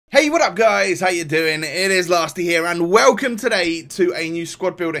Hey, what up guys? How you doing? It is Lasty here and welcome today to a new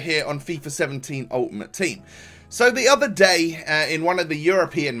squad builder here on FIFA 17 Ultimate Team. So the other day in one of the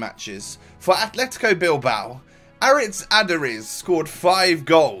European matches for Atletico Bilbao, Motm Aduriz scored 5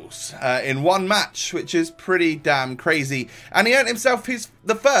 goals in one match, which is pretty damn crazy. And he earned himself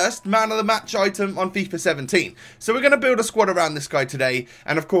the first man of the match item on FIFA 17. So we're going to build a squad around this guy today.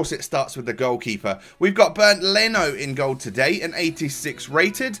 And of course it starts with the goalkeeper. We've got Bernd Leno in goal today, an 86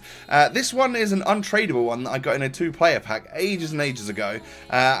 rated. This one is an untradeable one that I got in a 2-player pack ages and ages ago.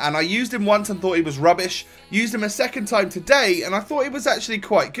 And I used him once and thought he was rubbish. Used him a second time today and I thought he was actually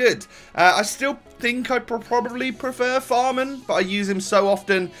quite good. I still think I probably prefer Farman, but I use him so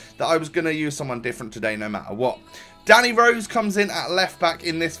often that I was going to use someone different today no matter what. Danny Rose comes in at left back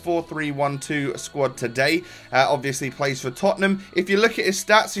in this 4-3-1-2 squad today. Obviously plays for Tottenham. If you look at his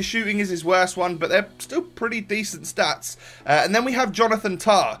stats, his shooting is his worst one, but they're still pretty decent stats. And then we have Jonathan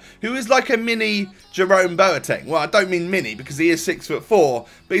Tah, who is like a mini Jerome Boateng. Well, I don't mean mini because he is 6'4",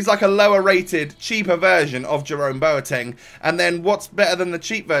 but he's like a lower rated, cheaper version of Jerome Boateng. And then what's better than the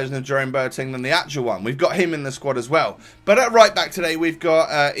cheap version of Jerome Boateng than the actual one? We've got him in the squad as well. But at right back today, we've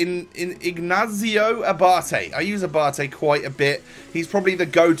got Ignacio Abate. I use Abate quite a bit. He's probably the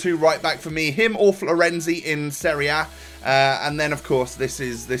go-to right back for me. Him or Florenzi in Serie A. And then, of course, this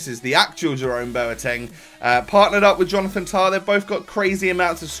is the actual Jerome Boateng. Partnered up with Jonathan Tah. They've both got crazy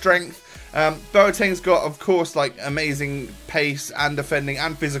amounts of strength. Boateng's got, of course, like amazing pace and defending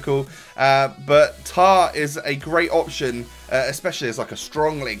and physical. But Tah is a great option, especially as like a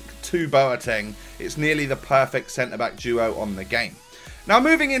strong link to Boateng. It's nearly the perfect centre-back duo on the game. Now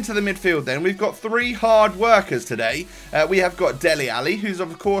moving into the midfield then, we've got 3 hard workers today. We have got Dele Alli, who's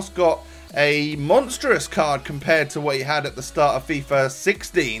of course got a monstrous card compared to what he had at the start of FIFA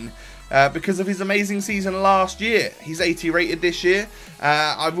 16 because of his amazing season last year. He's 80 rated this year.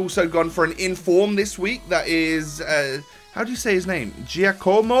 I've also gone for an inform this week that is, how do you say his name?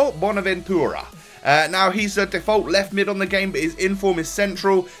 Giacomo Bonaventura. Now he's a default left mid on the game, but his inform is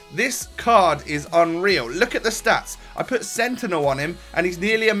central. This card is unreal. Look at the stats. I put Sentinel on him and he's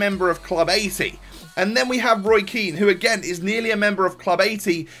nearly a member of Club 80. And then we have ROY KEANE, who again is nearly a member of Club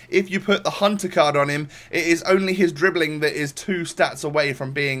 80. If you put the Hunter card on him, it is only his dribbling that is 2 stats away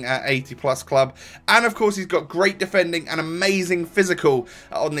from being at 80 plus club. And of course he's got great defending and amazing physical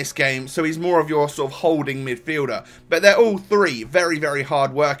on this game, so he's more of your sort of holding midfielder. But they're all 3 very, very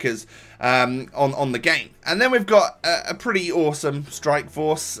hard workers on the game. And then we've got a pretty awesome strike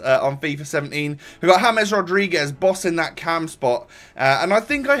force on FIFA 17. We've got Motm Aduriz bossing that cam spot. And I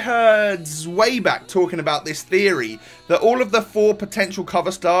think I heard way back talking about this theory that all of the 4 potential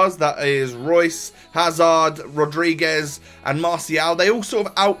cover stars, that is Royce, Hazard, Rodriguez and Martial, they all sort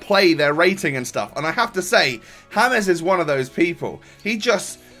of outplay their rating and stuff. And I have to say, James is one of those people.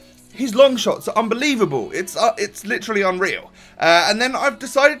 His long shots are unbelievable. It's literally unreal. And then I've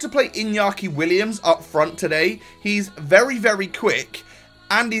decided to play Iñaki Williams up front today. He's very, very quick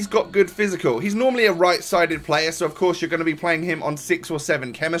and he's got good physical. He's normally a right-sided player, so of course you're going to be playing him on 6 or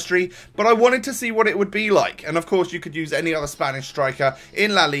 7 chemistry, but I wanted to see what it would be like. And of course you could use any other Spanish striker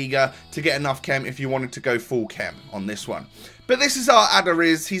in La Liga to get enough chem if you wanted to go full chem on this one. But this is our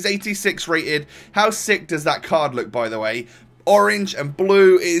Aduriz. He's 86 rated. How sick does that card look, by the way? Orange and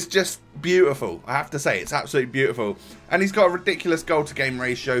blue is just beautiful. I have to say, it's absolutely beautiful. And he's got a ridiculous goal to game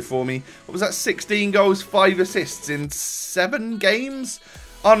ratio for me. What was that? 16 goals, 5 assists in 7 games?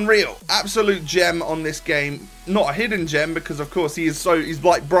 Unreal. Absolute gem on this game. Not a hidden gem because of course he's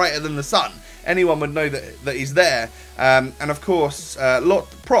like brighter than the sun. Anyone would know that he's there. And of course,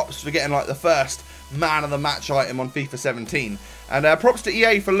 props for getting like the first man of the match item on FIFA 17. And props to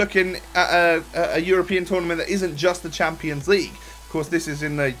EA for looking at a European tournament that isn't just the Champions League. Of course, this is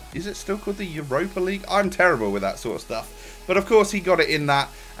in the... Is it still called the Europa League? I'm terrible with that sort of stuff. But of course, he got it in that.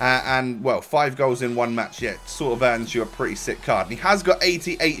 And, well, 5 goals in 1 match. Yeah, sort of earns you a pretty sick card. And he has got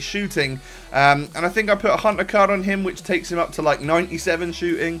 88 shooting. And I think I put a Hunter card on him, which takes him up to like 97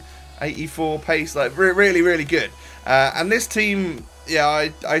 shooting, 84 pace. Like, really, really good. And this team... Yeah,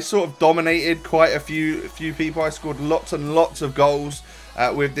 I sort of dominated quite a few people. I scored lots and lots of goals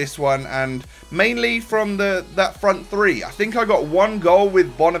with this one, and mainly from that front 3. I think I got 1 goal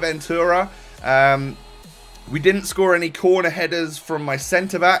with Bonaventura. We didn't score any corner headers from my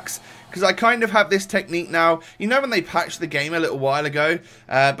centre backs because I kind of have this technique now. You know when they patched the game a little while ago?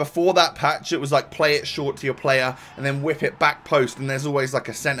 Before that patch, it was like play it short to your player and then whip it back post, and there's always like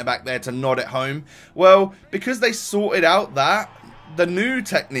a centre back there to nod it home. Well, because they sorted out that the new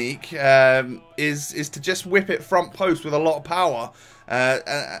technique is to just whip it front post with a lot of power.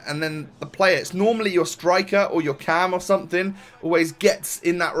 And then the player, it's normally your striker or your cam or something, always gets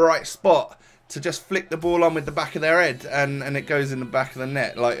in that right spot to just flick the ball on with the back of their head, and it goes in the back of the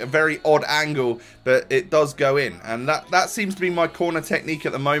net. Like a very odd angle, but it does go in. And that seems to be my corner technique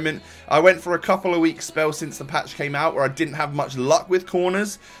at the moment. I went for a couple of weeks spell since the patch came out where I didn't have much luck with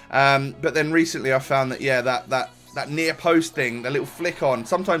corners. But then recently I found that, yeah, that near post thing, the little flick on,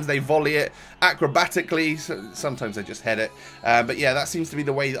 sometimes they volley it acrobatically, sometimes they just head it. But yeah, that seems to be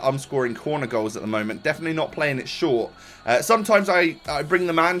the way that I'm scoring corner goals at the moment. Definitely not playing it short. Sometimes I bring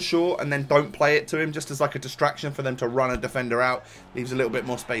the man short and then don't play it to him just as like a distraction for them to run a defender out. Leaves a little bit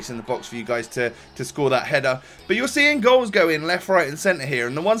more space in the box for you guys to score that header. But you're seeing goals go in left, right and centre here.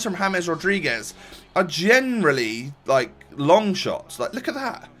 And the ones from James Rodriguez are generally like long shots. Like, look at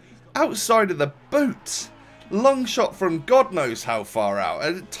that. Outside of the boot. Long shot from God knows how far out.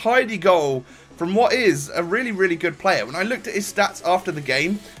 A tidy goal from what is a really, really good player. When I looked at his stats after the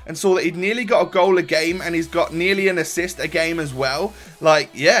game and saw that he'd nearly got a goal a game and he's got nearly an assist a game as well. Like,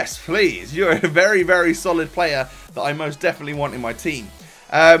 yes, please. You're a very, very solid player that I most definitely want in my team.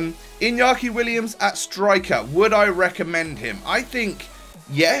 Iñaki Williams at striker. Would I recommend him? I think,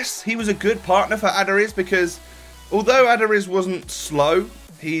 yes, he was a good partner for Aduriz because although Aduriz wasn't slow,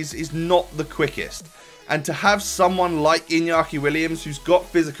 he's not the quickest. And to have someone like Iñaki Williams, who's got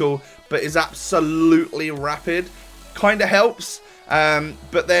physical, but is absolutely rapid, kind of helps.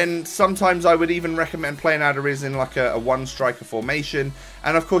 But then sometimes I would even recommend playing Aduriz in like a one-striker formation.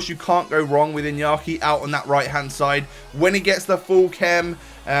 And of course, you can't go wrong with Iñaki out on that right-hand side. When he gets the full chem,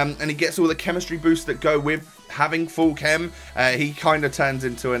 and he gets all the chemistry boosts that go with having full chem, he kind of turns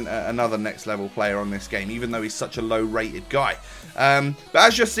into another next level player on this game, even though he's such a low rated guy. But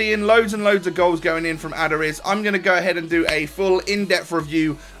as you're seeing, loads and loads of goals going in from Aduriz. I'm going to go ahead and do a full in-depth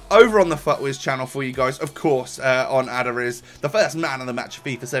review over on the FUTWIZ channel for you guys, of course, on Aduriz, the first man of the match of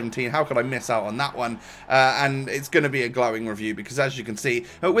FIFA 17. How could I miss out on that one? And it's going to be a glowing review because, as you can see,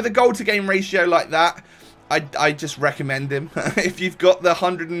 with a goal to game ratio like that, I just recommend him. If you've got the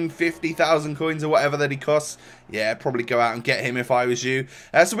 150,000 coins or whatever that he costs, yeah, probably go out and get him if I was you.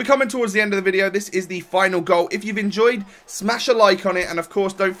 So we're coming towards the end of the video. This is the final goal. If you've enjoyed, smash a like on it. And of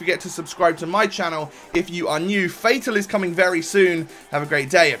course, don't forget to subscribe to my channel if you are new. Fatal is coming very soon. Have a great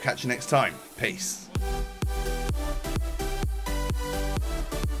day. I'll catch you next time. Peace.